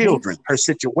children, her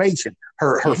situation,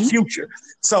 her future.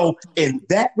 So in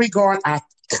that regard, I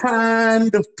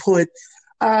kind of put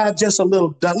just a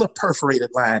little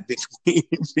perforated line between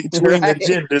the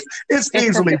genders. It's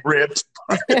easily ripped.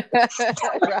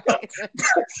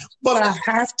 But I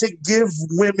have to give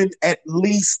women at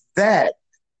least that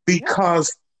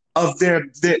because of their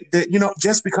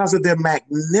just because of their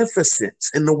magnificence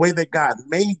and the way that God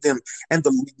made them and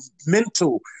the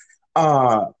mental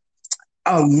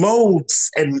loads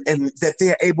and that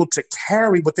they're able to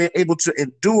carry, but they're able to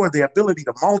endure, the ability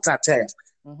to multitask.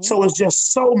 So it's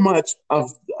just so much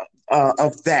of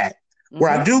that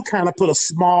where I do kind of put a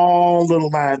small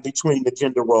little line between the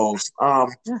gender roles.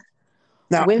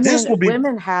 Now,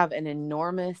 women have an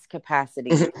enormous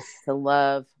capacity to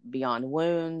love beyond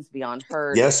wounds, beyond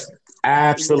hurt. Yes,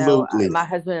 absolutely. My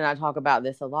husband and I talk about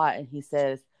this a lot, and he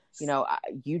says,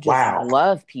 you just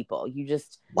love people. You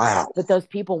just, but those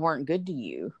people weren't good to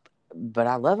you, but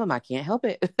I love them. I can't help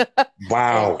it.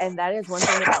 And that is one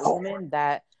thing about women,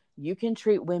 that you can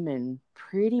treat women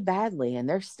pretty badly and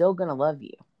they're still going to love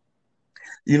you.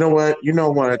 You know what,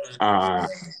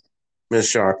 Ms.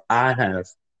 Sharp, I have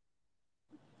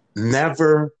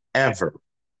never, ever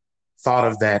thought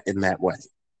of that in that way.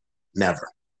 Never.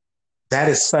 That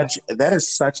is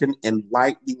such an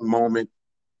enlightening moment.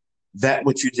 That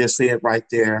what you just said right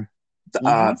there,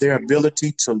 their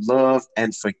ability to love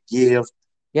and forgive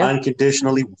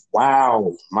unconditionally.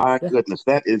 Wow, my goodness,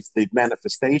 that is the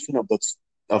manifestation of the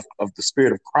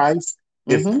Spirit of Christ.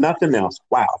 If nothing else,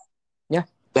 wow,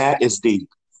 that is deep.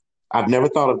 I've never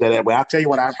thought of that way. I'll tell you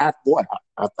what, I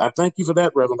thank you for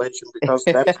that revelation, because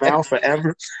that's now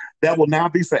forever. That will now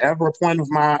be forever a point of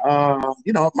my,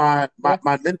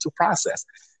 my mental process.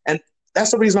 And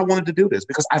that's the reason I wanted to do this,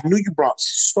 because I knew you brought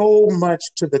so much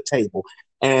to the table,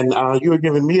 and you are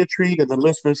giving me a treat, and the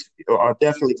listeners are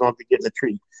definitely going to be getting a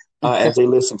treat. as they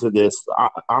listen to this.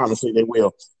 Honestly, they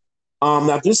will.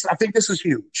 Now, I think this is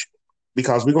huge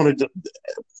because we're going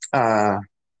to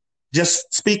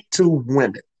just speak to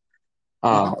women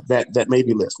that may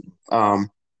be listening.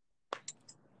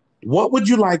 What would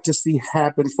you like to see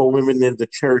happen for women in the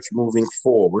church moving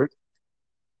forward?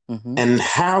 Mm-hmm. And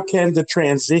how can the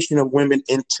transition of women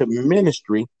into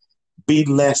ministry be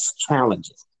less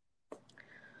challenging?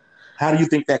 How do you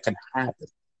think that can happen?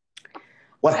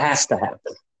 What has to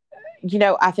happen?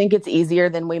 I think it's easier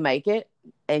than we make it,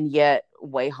 and yet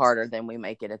way harder than we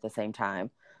make it at the same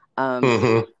time.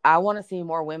 I want to see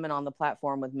more women on the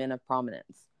platform with men of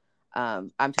prominence.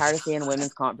 I'm tired of seeing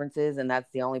women's conferences, and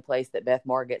that's the only place that Beth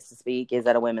Moore gets to speak is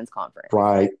at a women's conference.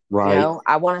 Right.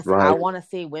 I want to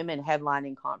see women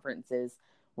headlining conferences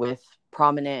with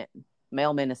prominent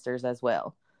male ministers as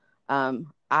well.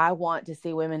 I want to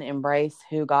see women embrace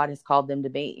who God has called them to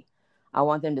be. I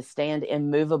want them to stand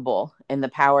immovable in the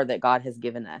power that God has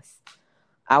given us.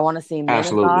 I want to see men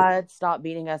of God stop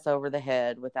beating us over the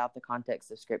head without the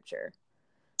context of Scripture.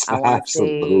 I want to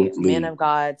see men of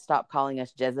God stop calling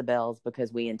us Jezebels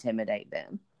because we intimidate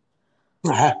them.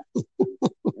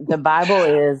 The Bible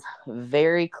is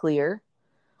very clear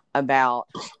about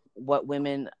what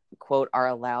women, quote, are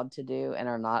allowed to do and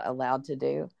are not allowed to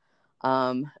do.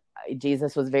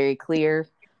 Jesus was very clear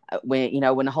when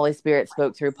the Holy Spirit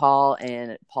spoke through Paul,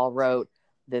 and Paul wrote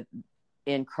that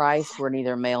in Christ we're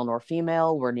neither male nor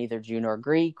female, we're neither Jew nor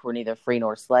Greek, we're neither free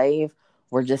nor slave,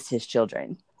 we're just his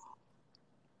children.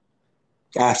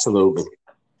 Absolutely.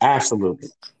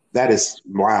 That is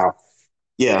wow.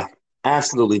 Yeah,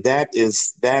 absolutely. That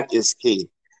is key.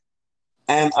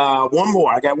 And one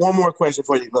more. I got one more question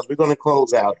for you because we're going to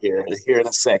close out here in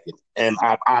a second. And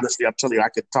I'm telling you, I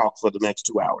could talk for the next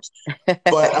 2 hours.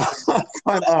 But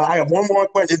I have one more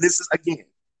question. This is, again,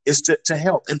 is to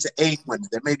help and to aid women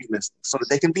that may be listening so that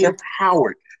they can be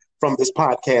empowered from this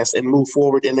podcast and move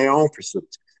forward in their own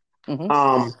pursuits.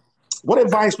 Mm-hmm. What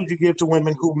advice would you give to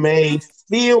women who may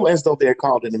feel as though they're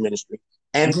called into ministry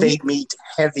and they meet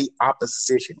heavy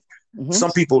opposition?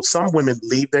 Mm-hmm. Some women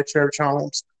leave their church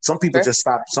homes. Some people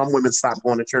some women stop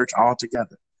going to church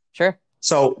altogether. Sure.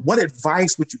 So what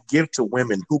advice would you give to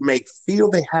women who may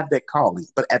feel they have their calling,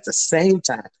 but at the same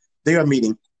time, they are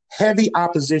meeting heavy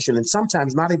opposition, and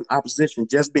sometimes not even opposition,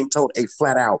 just being told a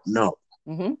flat out no?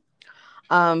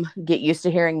 Mm-hmm. Get used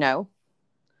to hearing no.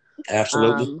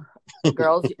 Absolutely.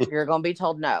 Girls, you're going to be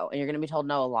told no, and you're going to be told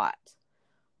no a lot.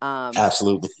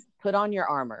 Absolutely. Put on your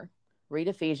armor. Read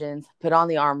Ephesians. Put on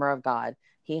the armor of God.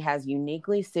 He has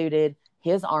uniquely suited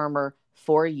his armor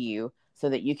for you so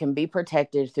that you can be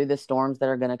protected through the storms that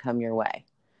are going to come your way.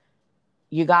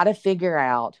 You got to figure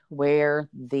out where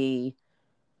the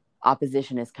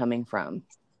opposition is coming from.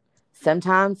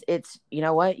 Sometimes it's,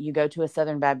 you go to a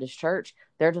Southern Baptist church,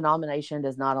 their denomination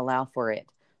does not allow for it.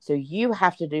 So you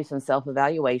have to do some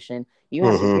self-evaluation. You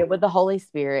have to get with the Holy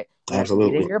Spirit. You have to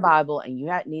get in your Bible, and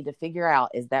you need to figure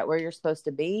out, is that where you're supposed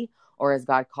to be, or is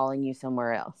God calling you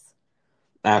somewhere else?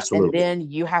 Absolutely. And then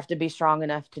you have to be strong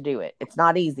enough to do it. It's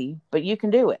not easy, but you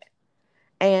can do it.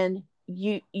 And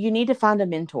you need to find a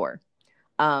mentor.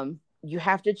 You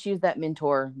have to choose that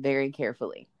mentor very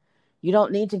carefully. You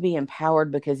don't need to be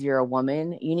empowered because you're a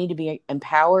woman. You need to be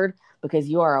empowered because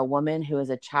you are a woman who is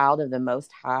a child of the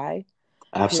Most High.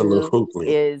 Absolutely. Who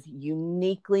is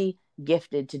uniquely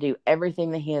gifted to do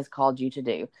everything that he has called you to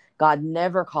do. God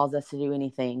never calls us to do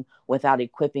anything without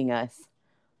equipping us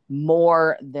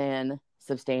more than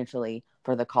substantially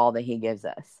for the call that he gives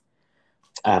us.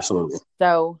 Absolutely.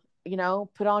 So,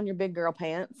 put on your big girl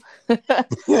pants, put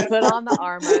on the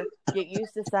armor, get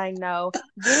used to saying no,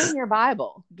 get in your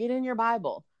Bible. Your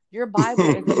Bible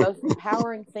is the most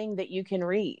empowering thing that you can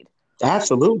read.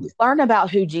 Absolutely. Learn about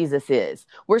who Jesus is.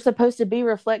 We're supposed to be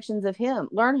reflections of him.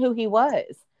 Learn who he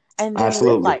was and then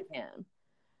live like him.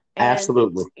 And,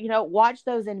 absolutely. Watch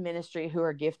those in ministry who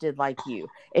are gifted like you.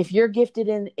 If you're gifted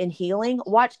in healing,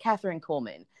 watch Catherine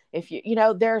Kuhlman. If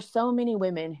there are so many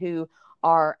women who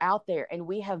are out there, and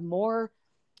we have more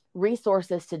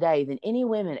resources today than any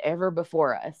women ever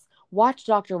before us. Watch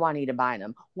Dr. Juanita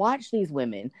Bynum. Watch these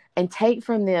women and take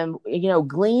from them,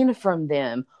 glean from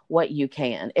them what you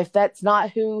can. If that's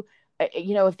not who,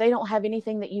 if they don't have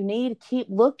anything that you need, keep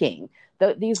looking.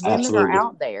 These women are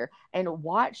out there, and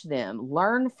watch them,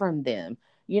 learn from them.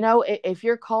 If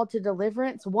you're called to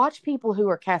deliverance, watch people who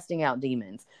are casting out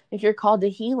demons. If you're called to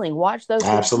healing, watch those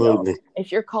who heal.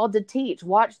 If you're called to teach,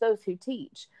 watch those who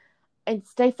teach. And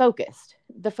stay focused.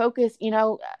 The focus,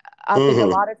 I think a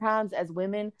lot of times as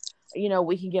women,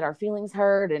 we can get our feelings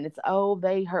hurt, and it's,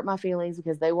 they hurt my feelings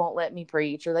because they won't let me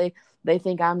preach, or they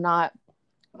think I'm not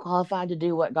qualified to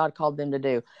do what God called them to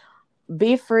do.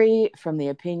 Be free from the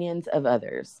opinions of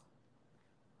others.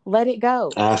 Let it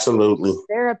go. Absolutely.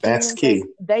 Their That's opinions,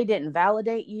 key. they didn't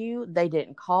validate you. They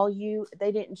didn't call you.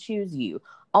 They didn't choose you.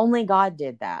 Only God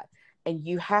did that. And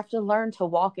you have to learn to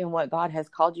walk in what God has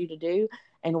called you to do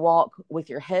and walk with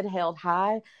your head held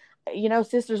high. You know,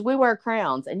 sisters, we wear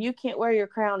crowns, and you can't wear your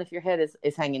crown if your head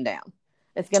is hanging down.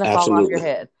 It's going to fall off your Absolutely.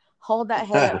 head. Hold that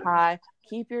head up high,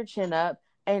 keep your chin up,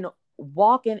 and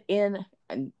walk in,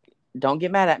 and don't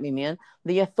get mad at me, men,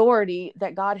 the authority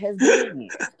that God has given you.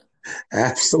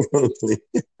 Absolutely.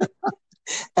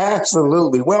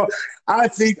 Absolutely. Well, I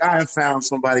think I have found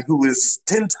somebody who is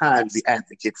 10 times the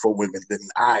advocate for women than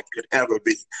I could ever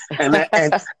be.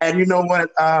 And you know what,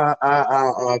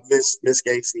 Miss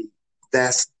Casey,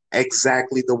 that's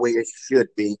exactly the way it should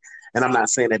be. And I'm not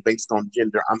saying that based on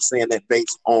gender. I'm saying that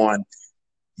based on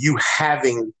you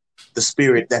having the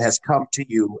spirit that has come to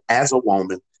you as a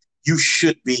woman. You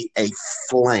should be a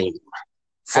flame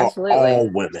for Absolutely. all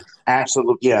women.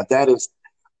 Absolutely. Yeah, that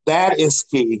is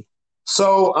key.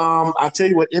 So I tell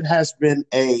you what, it has been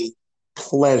a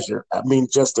pleasure. I mean,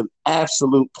 just an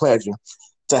absolute pleasure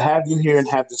to have you here and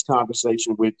have this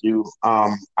conversation with you.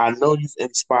 I know you've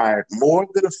inspired more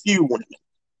than a few women.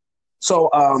 So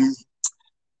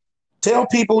tell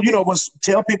people,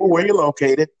 tell people where you're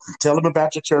located. Tell them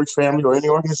about your church family or any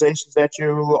organizations that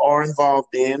you are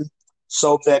involved in,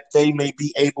 so that they may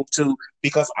be able to,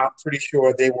 because I'm pretty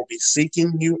sure they will be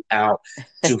seeking you out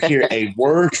to hear a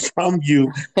word from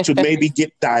you, to maybe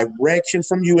get direction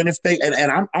from you. And if they, and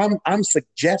I'm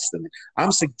suggesting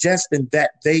that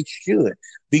they should,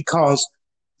 because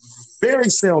very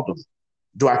seldom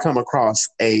do I come across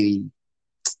a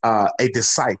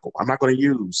disciple. I'm not going to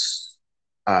use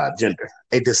gender,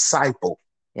 a disciple,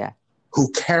 yeah,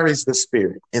 who carries the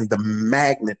spirit in the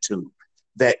magnitude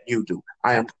that you do.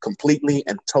 I am completely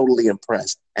and totally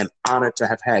impressed and honored to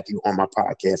have had you on my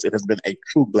podcast. It has been a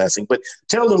true blessing. But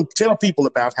tell people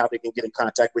about how they can get in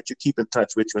contact with you, keep in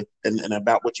touch with you, and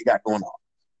about what you got going on.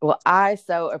 Well, I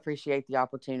so appreciate the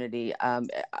opportunity.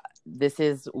 This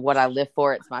is what I live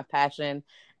for. It's my passion,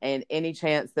 and any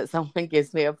chance that someone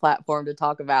gives me a platform to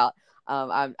talk about,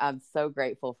 I'm so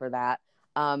grateful for that.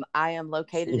 I am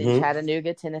located in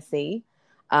Chattanooga, Tennessee.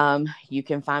 You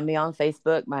can find me on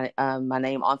Facebook. My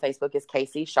name on Facebook is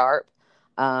Casey Sharp.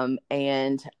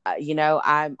 And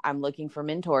I'm looking for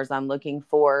mentors. I'm looking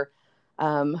for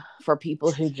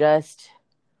people who just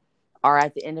are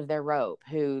at the end of their rope,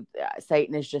 who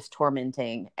Satan is just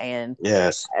tormenting, and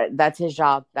yes, that's his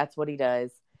job. That's what he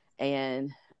does.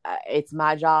 And it's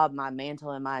my job, my mantle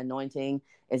and my anointing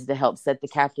is to help set the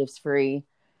captives free.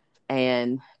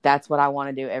 And that's what I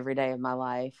want to do every day of my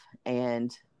life.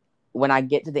 And when I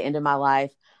get to the end of my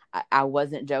life, I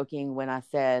wasn't joking when I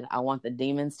said I want the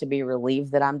demons to be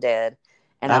relieved that I'm dead,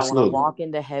 and absolutely. I want to walk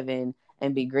into heaven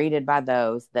and be greeted by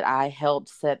those that I helped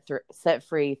set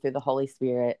free through the Holy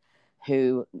Spirit,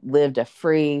 who lived a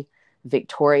free,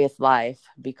 victorious life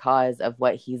because of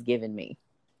what He's given me.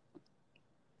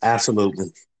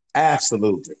 Absolutely,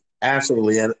 absolutely,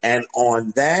 absolutely. And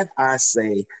on that, I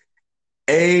say,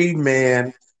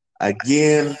 amen.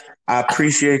 Again, I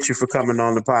appreciate you for coming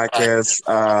on the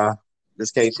podcast,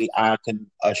 Ms. Casey. I can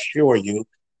assure you,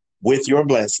 with your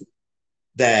blessing,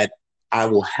 that I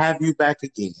will have you back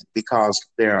again, because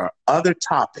there are other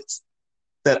topics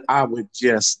that I would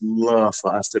just love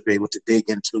for us to be able to dig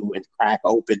into and crack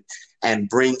open and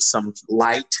bring some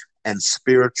light and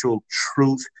spiritual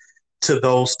truth to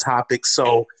those topics.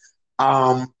 So,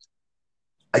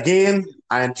 again,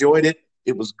 I enjoyed it.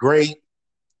 It was great.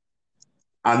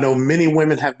 I know many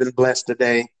women have been blessed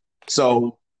today.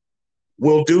 So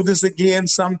we'll do this again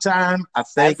sometime. I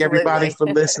thank everybody for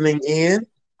listening in.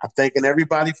 I'm thanking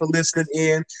everybody for listening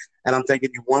in. And I'm thanking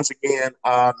you once again,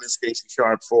 Ms. Casey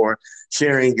Sharp, for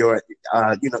sharing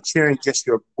sharing just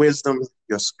your wisdom,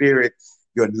 your spirit,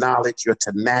 your knowledge, your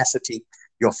tenacity,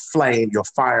 your flame, your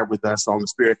fire with us on the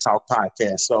Spirit Talk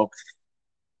podcast. So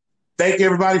thank you,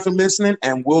 everybody, for listening,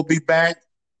 and we'll be back.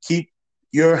 Keep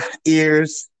your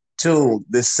ears tuned.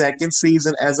 The second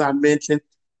season, as I mentioned,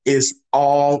 is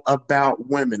all about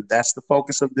women. That's the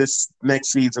focus of this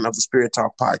next season of the Spirit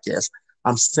Talk podcast.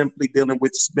 I'm simply dealing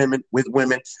with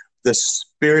women, the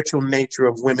spiritual nature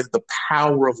of women, the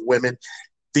power of women,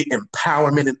 the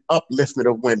empowerment and upliftment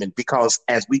of women. Because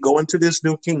as we go into this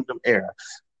new kingdom era,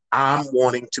 I'm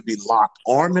wanting to be locked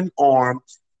arm in arm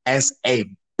as a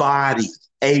body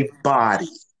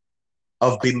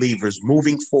of believers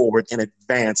moving forward and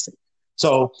advancing.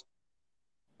 So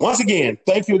once again,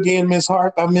 thank you again, Miss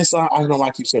Hart. I don't know why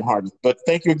I keep saying Harden, but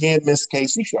thank you again, Miss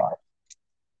Casey Sharp,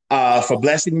 for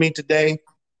blessing me today.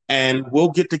 And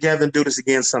we'll get together and do this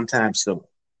again sometime soon.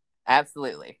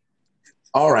 Absolutely.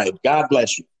 All right. God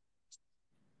bless you.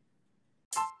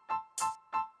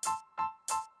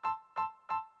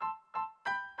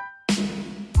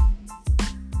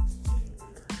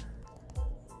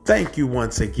 Thank you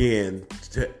once again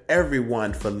to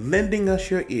everyone for lending us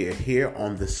your ear here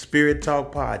on the Spirit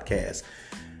Talk Podcast.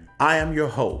 I am your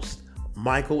host,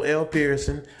 Michael L.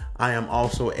 Pearson. I am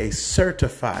also a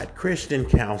certified Christian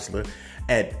counselor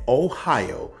at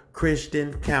Ohio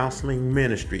Christian Counseling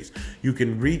Ministries. You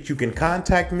can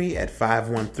contact me at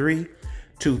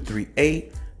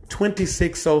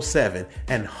 513-238-2607.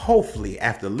 And hopefully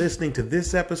after listening to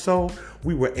this episode,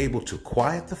 we were able to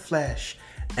quiet the flesh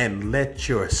and let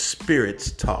your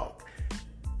spirits talk.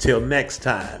 Till next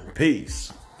time,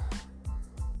 peace.